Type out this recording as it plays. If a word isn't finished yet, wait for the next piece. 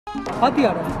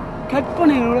பாத்தியாடா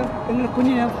கற்பனையோட எங்களுக்கு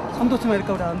கொஞ்சம் சந்தோஷமா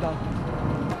இருக்க விட அந்த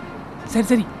சரி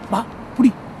சரி வா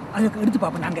புடி அதுக்கு எடுத்து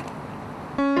பார்ப்போம் நாங்கள்.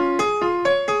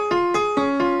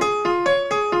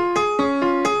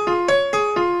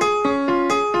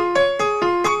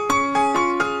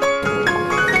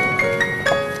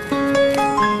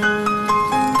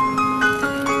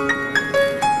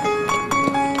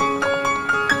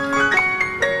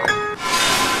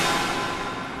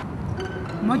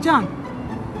 மச்சான்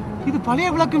இது பழைய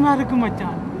விளக்கு மாதிரி இருக்கு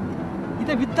மச்சான்.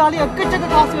 இதை வித்தாலே எக்கச்சக்க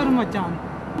காசு வரும் மச்சான்.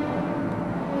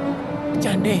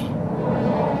 சாண்டே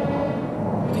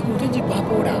இது உடைஞ்சி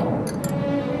பாப்போடா.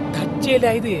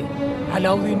 தச்சேல இது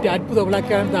அலாவுதீன் அற்புத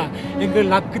விளக்கா இருந்தா எங்க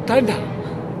லக்கு தாண்டா.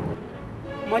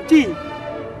 மச்சி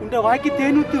உண்ட வாக்கி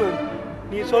தேனூத்துவன்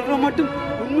நீ சொல்ற மட்டும்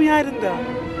உண்மையா இருந்தா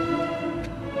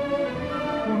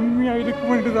உண்மையா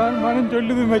இருக்கும் என்றுதான் மனம்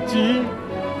சொல்லுது மச்சி.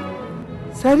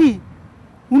 சரி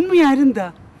உண்மையா இருந்தா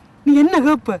நீ என்ன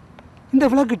கேப்ப இந்த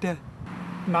விளக்கிட்ட?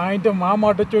 நான் இந்த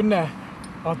மாமாட்ட சொன்னேன்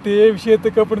அதே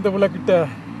விஷயத்துக்கு அப்புறம் இந்த விளக்கிட்ட.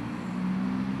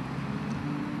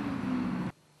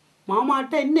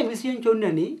 மாமாட்ட என்ன விஷயம்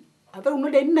சொன்ன நீ? அப்புறம்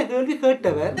உன்னோட என்ன கேள்வி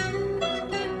கேட்டவர்?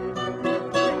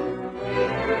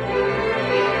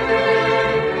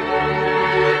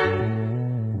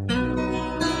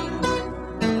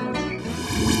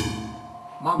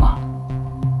 மாமா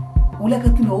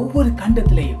உலகத்தின் ஒவ்வொரு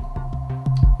கண்டத்திலையும்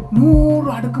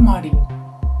 100 அடுக்குமாடி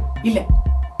இல்ல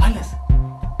பலஸ்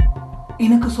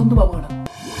எனக்கு சொந்தமா வேணும்.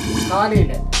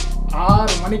 காலையில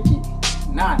 6 மணிக்கு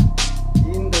நான்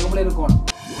இந்த ரூம்ல இருக்கணும்.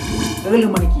 7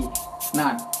 மணிக்கு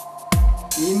நான்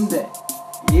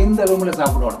இந்த ரூம்ல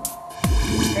சாப்பிடணும்.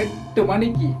 8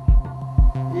 மணிக்கு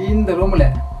இந்த ரூம்ல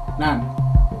நான்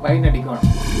வைன்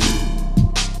அடிக்கணும்.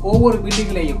 ஒவ்வொரு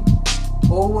பில்டிங்லையும்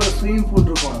ஒவ்வொரு ஸ்விமிங் பூல்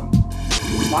இருக்கணும்.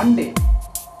 மண்டே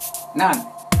நான்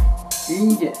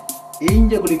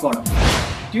இங்க குளிக்கணும்.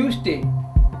 டியூஸ்டே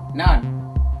நான்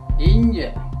இங்க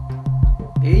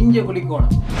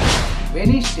குளிக்கணும்.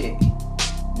 வெனிஸ்டே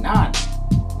நான்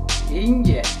இங்க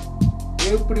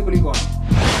எப்படி குளிக்கணும்.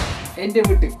 எந்த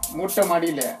வீட்டு மொட்டை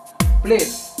மாடியில்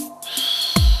பிளேட்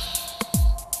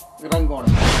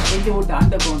இறங்கணும். எந்த வீட்டு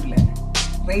அண்டர் கிரவுண்டில்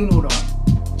ட்ரெயின் விடணும்.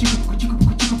 சிக்கு சிக்கு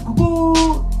சிக்கு குக்கு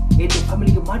எந்த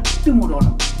ஃபேமிலிக்கு மட்டும்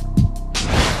விடணும்.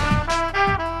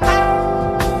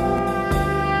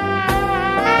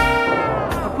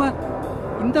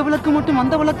 இந்த விளக்கு மட்டும்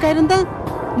அந்த விளக்கா இருந்தா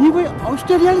நீ போய்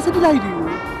ஆஸ்திரேலியாவில் செட்டில் ஆயிடு.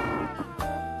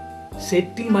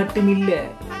 செட்டில் மட்டும் இல்ல,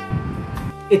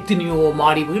 எத்தனையோ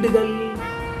மாடி வீடுகள்,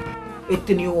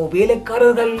 எத்தனையோ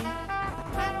வேலைக்காரர்கள்,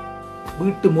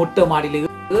 வீட்டு மொட்டை மாடியில்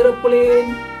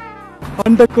ஏரோப்ளேன்,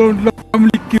 அண்டர் கிரவுண்ட்ல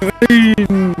ஃபேமிலிக்கு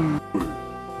ரெயின்,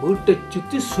 வீட்டை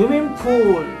சுத்தி swimming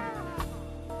pool.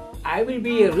 I will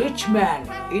be a rich man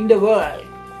in the world.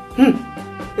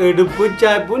 எடுப்பு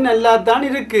சாப்பு நல்லா தான்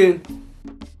இருக்கு.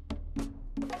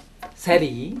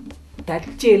 சரி,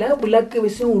 தச்சேல விளக்கு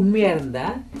விஷயம் உண்மையா இருந்தா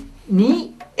நீ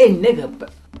என்ன கேப்ப?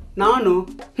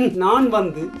 நான்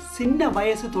வந்து சின்ன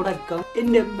வயசு தொடக்கம்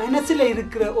என் மனசுல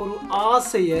இருக்கிற ஒரு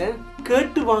ஆசைய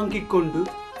கேட்டு வாங்கி கொண்டு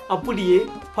அப்படியே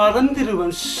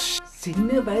பறந்துருவன்.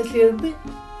 சின்ன வயசுல இருந்து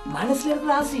மனசுல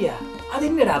இருக்கிற ஆசையா? அது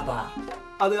என்னடாப்பா?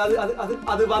 அது அது அது அது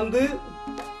அது வந்து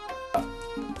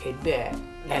என்ன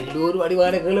நல்லூர்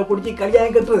வடிவான களை பிடிச்சி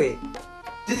கல்யாணம் கட்டுறது?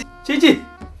 சீச்சி,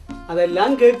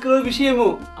 அதெல்லாம் கேட்கிற விஷயமோ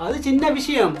அது சின்ன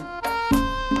விஷயம்.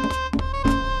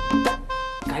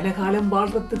 கனகாலம்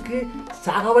வாழ்றதுக்கு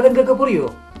சாகவதம் கேட்க புரியோ?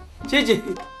 சீச்சி,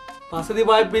 வசதி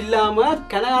வாய்ப்பு இல்லாம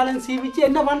கனகாலம் சீவிச்சு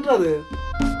என்ன பண்றது?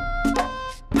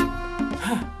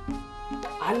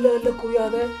 அல்ல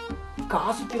குயாத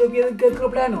காசு திரவியது கேட்கிற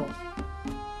பிளானோ?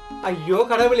 ஐயோ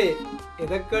கடவுளே,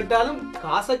 எதை கேட்டாலும்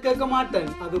காசை கேட்க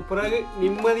மாட்டேன். அது பிறகு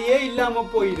நிம்மதியே இல்லாம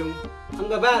போயிடும்.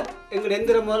 அங்க வேற எங்க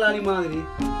எந்திர முதலாளி மாதிரி.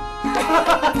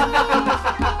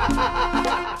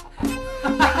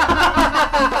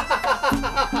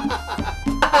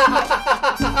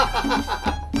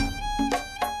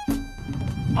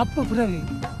 அப்ப பிறகு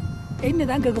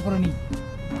என்னதான் கேட்க போற நீ?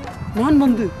 நான்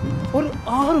வந்து ஒரு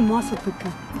 6 மாசத்துக்கு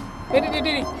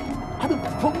அது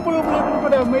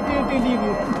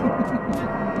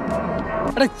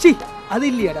அது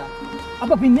இல்லையாடா.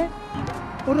 அப்ப பின்ன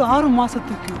ஒரு 6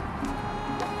 மாசத்துக்கு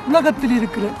உலகத்தில்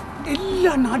இருக்கிற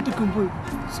எல்லா நாட்டுக்கும் போய்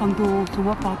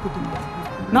சந்தோஷமா பார்த்துட்டு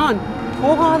நான்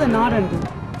போகாத நாடு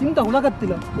இந்த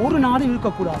உலகத்துல ஒரு நாடு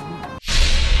இருக்கக்கூடாது.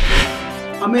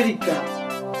 அமெரிக்கா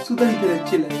சுதந்திர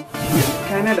சிலை,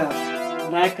 Canada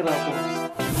Niagara falls,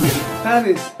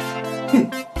 Paris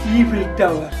Eiffel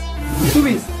tower,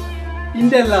 Swiss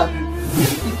இன்டர்லாகன்,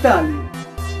 Italy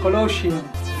Colosseum,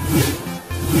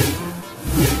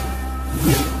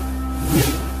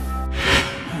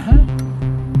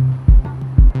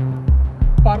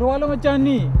 பரவாயில்ல மச்சான்,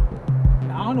 நீ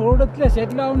நான் ஒரு இடத்துல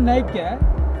செட்டில் ஆகணும்னு நினைக்க,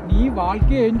 நீ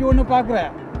வாழ்க்கையை என்ஜாய் பண்ண பார்க்குற.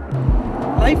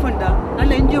 லைஃப் அண்டா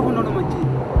நல்லா என்ஜாய் பண்ணணும் மச்சி.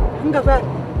 அங்க சார்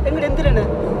எங்கட எந்திரன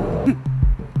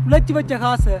உழைச்சி வச்ச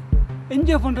காசை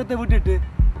என்ஜாய் பண்றதை விட்டுட்டு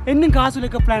இன்னும் காசு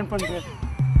வைக்க பிளான் பண்றேன்.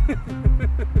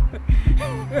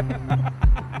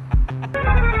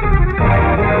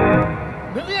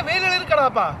 நிறைய வேலைகள்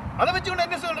இருக்கடாப்பா, அதை வச்சு கொண்டு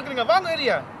என்ன சொல்றீங்க? வாங்க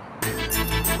ஏரியா.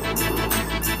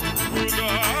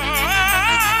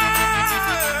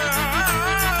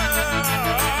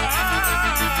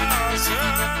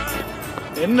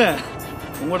 என்ன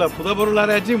உங்களோட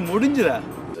புதப்பொருளாராய்ச்சி முடிஞ்சுதா?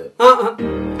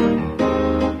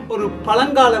 ஒரு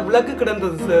பழங்கால விளக்கு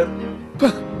கிடந்தது சார்.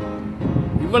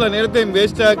 இவ்வளவு நேரத்தையும்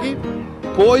வேஸ்ட் ஆக்கி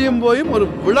போயும் ஒரு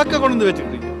விளக்க கொண்டு வந்து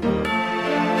வச்சுக்கிட்டீங்க.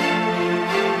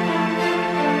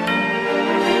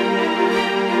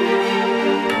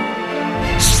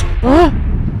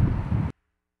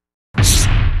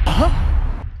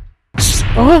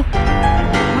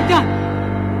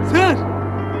 சார்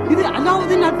இது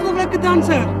அலாவுதீன் அற்புத விளக்கு தான்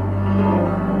சார்.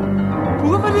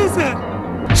 புகவரே சார்.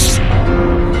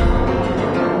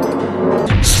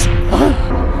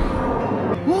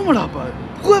 ஓமடாப்பா,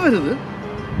 புகை வருது.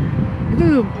 இது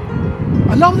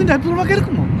அலாவுதீன் அற்புத விளக்கு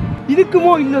இருக்குமோ?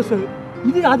 இருக்குமோ இல்ல சார்,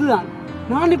 இது அதுதான்.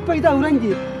 நான் இப்ப இதை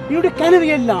உறைஞ்சி என்னுடைய கனவு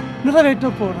எல்லாம்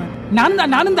நிறைவேற்ற போறேன்.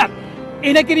 நானும் தான்.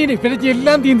 எனக்கு நீ பிரச்சனை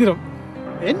எல்லாம் தீந்துடும்.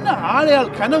 என்ன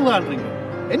ஆளையால் கனவு காண்றீங்க?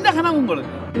 என்ன கனவு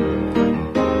உங்களுக்கு?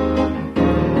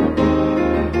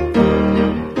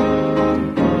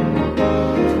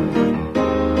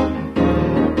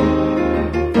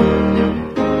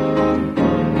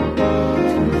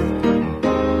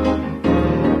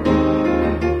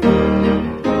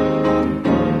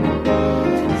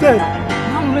 சார்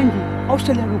நான் உறைஞ்சி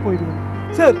ஆஸ்திரேலியாவுக்கு போயிடுவேன்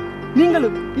சார்.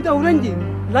 நீங்களும் இதை உறைஞ்சி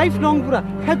லைஃப் லாங் பூரா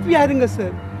ஹாப்பியா இருங்க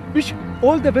sir. Wish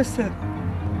all the best sir.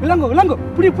 விளங்கோ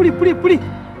புடி.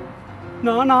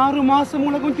 நான் 6 மாசம்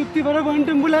உலகம் சுத்தி வர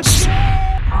வேண்டும் போல சார்.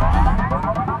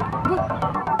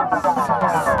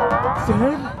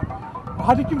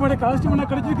 பாதிக்கும் போட காஸ்டியூம்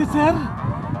கிடைச்சிருக்கு sir.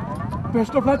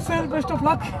 Best of luck sir, best of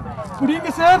luck.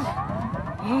 புரியுங்க சார்.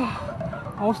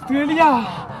 ஆஸ்திரேலியா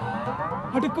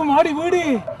அடுக்கும் ஆடி வீடு,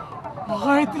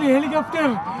 ஆகாயத்தில்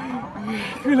ஹெலிகாப்டர்,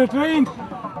 கீழே ட்ரெயின்,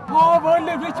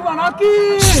 வேர்ல்ட்ல ரிச் மேன் ஆக்கி.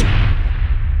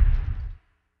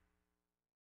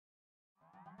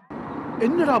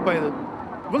 என்னடாப்பா இது?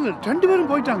 இவங்க 2 பேரும்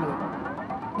போயிட்டாங்க.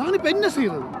 நான் இப்ப என்ன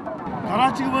செய்யறது?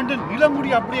 கராச்சிக்கு வேண்ட நிலமுடி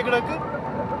அப்படியே கிடக்கு.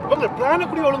 இவங்க பிளான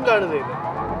கூடி ஒழுங்காடுது.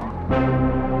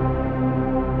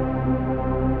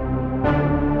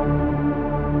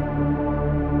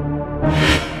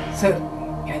 சார்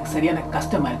எனக்கு சரியான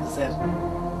கஷ்டமா இருக்கு சார்.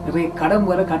 நிறைய கடன்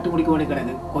வர கட்டு முடிக்க வேண்டிய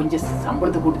கிடக்கு. கொஞ்சம்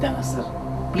சம்பளத்தை கூட்டிட்டாங்க சார்,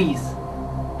 ப்ளீஸ்.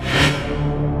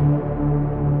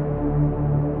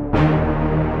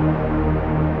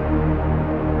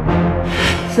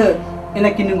 சார்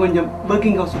எனக்கு இன்னும் கொஞ்சம்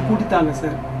ஒர்க்கிங் ஹவுஸ் கூட்டித்தாங்க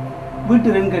சார்.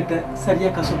 வீட்டு ரெண்டு கட்ட சரியா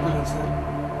கஷ்டப்படுறேன் சார்.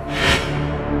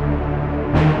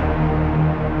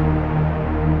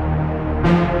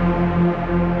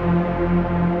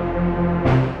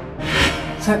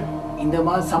 சார் இந்த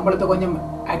மாதம் சம்பளத்தை கொஞ்சம்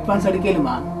அட்வான்ஸ்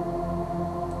எடுக்கலுமா?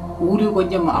 ஊருக்கு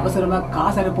கொஞ்சம் அவசரமா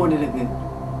காசு அனுப்ப வேண்டியிருக்கு.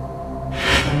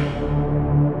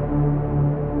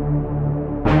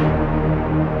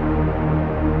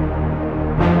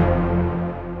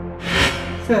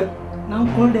 சார் நான்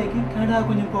கோல்டேக்கு கனடா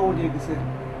கொஞ்சம் போக வேண்டியிருக்கு சார்.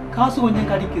 காசு கொஞ்சம்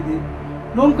கிடைக்குது.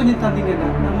 லோன் கொஞ்சம் தந்தீங்கன்னா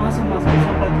நான் மாசம்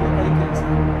சம்பளத்தில் கிடைக்கிறேன்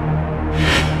சார்.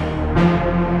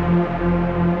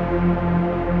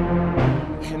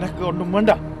 எனக்கு ஒண்ணும்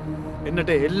வேண்டாம்,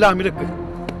 என்னட்ட எல்லாம் இருக்கு.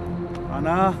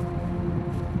 ஆனா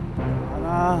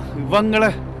இவங்களை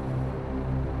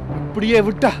இப்படியே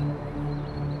விட்டா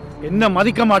என்ன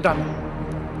மதிக்க மாட்டாங்க.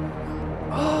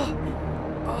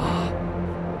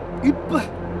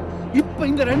 இப்ப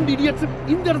இந்த 2 இடியட்ஸ்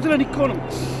இந்த இடத்துல நிக்கணும்.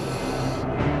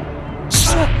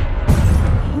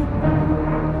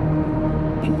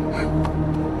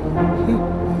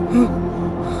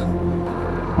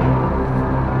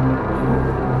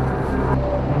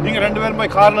 நீங்க 2 பேரும்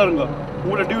போய் கார்ல இருங்க.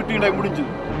 உங்களோட டியூட்டி முடிஞ்சது.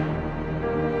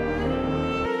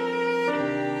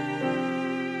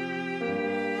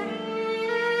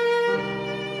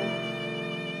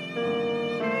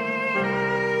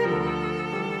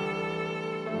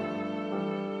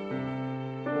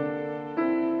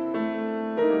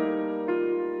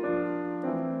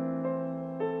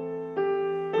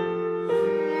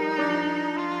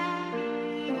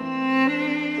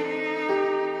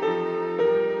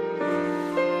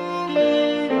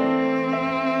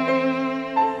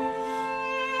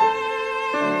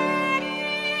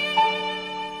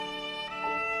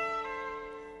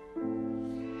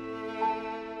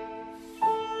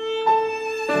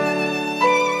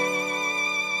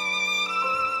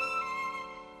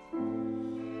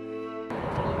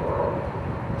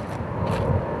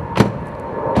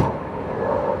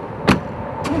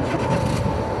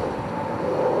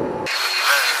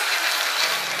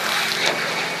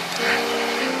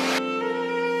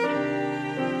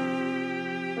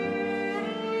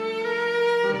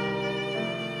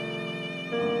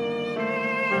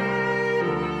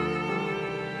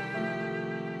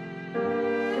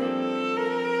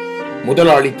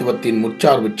 முதலாளித்துவத்தின்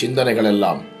முற்சார்பு சிந்தனைகள்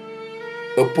எல்லாம்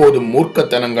எப்போதும்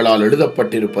மூர்க்கத்தனங்களால்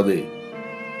எழுதப்பட்டிருப்பது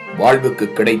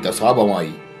வாழ்வுக்கு கிடைத்த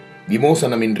சாபமாய்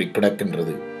விமோசனமின்றி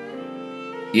கிடக்கின்றது.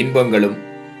 இன்பங்களும்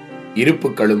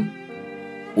இருப்புகளும்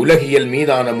உலகியல்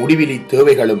மீதான முடிவிலி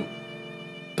தேவைகளும்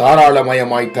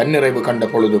தாராளமயமாய் தன்னிறைவு கண்ட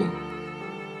பொழுதும்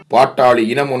பாட்டாளி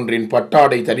இனம் ஒன்றின்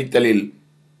பட்டாடை தரித்தலில்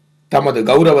தமது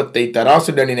கௌரவத்தை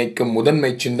தராசுடன் நினைக்கும்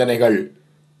முதன்மை சிந்தனைகள்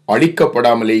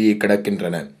அளிக்கப்படாமலேயே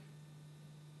கிடக்கின்றன.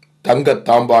 தங்கத்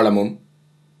தாம்பாளமும்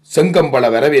செங்கம்பள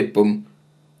வரவேற்பும்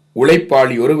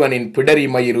உழைப்பாளி ஒருவனின்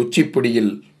பிடரிமயிர்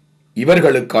உச்சிப்பிடியில்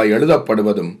இவர்களுக்காய்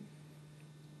எழுதப்படுவதும்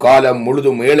காலம்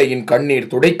முழுதும் ஏழையின்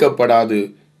கண்ணீர் துடைக்கப்படாது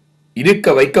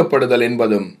இருக்க வைக்கப்படுதல்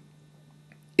என்பதும்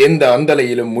எந்த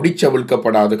அந்தலையிலும்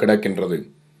முடிச்சவிழ்க்கப்படாது கிடக்கின்றது.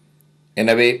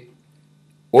 எனவே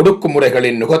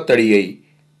ஒடுக்குமுறைகளின் நுகத்தடியை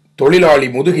தொழிலாளி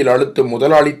முதுகில் அழுத்தும்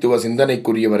முதலாளித்துவ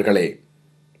சிந்தனைக்குரியவர்களே,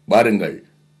 வாருங்கள்,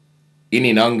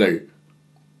 இனி நாங்கள்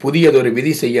புதியதொரு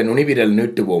விதி செய்ய நுனிவிரல்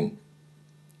நீட்டுவோம்.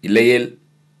 இல்லையேல்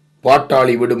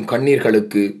பாட்டாளி விடும்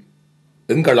கண்ணீர்களுக்கு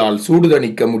எங்களால்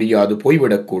சூடுதணிக்க முடியாது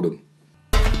போய்விடக்கூடும்.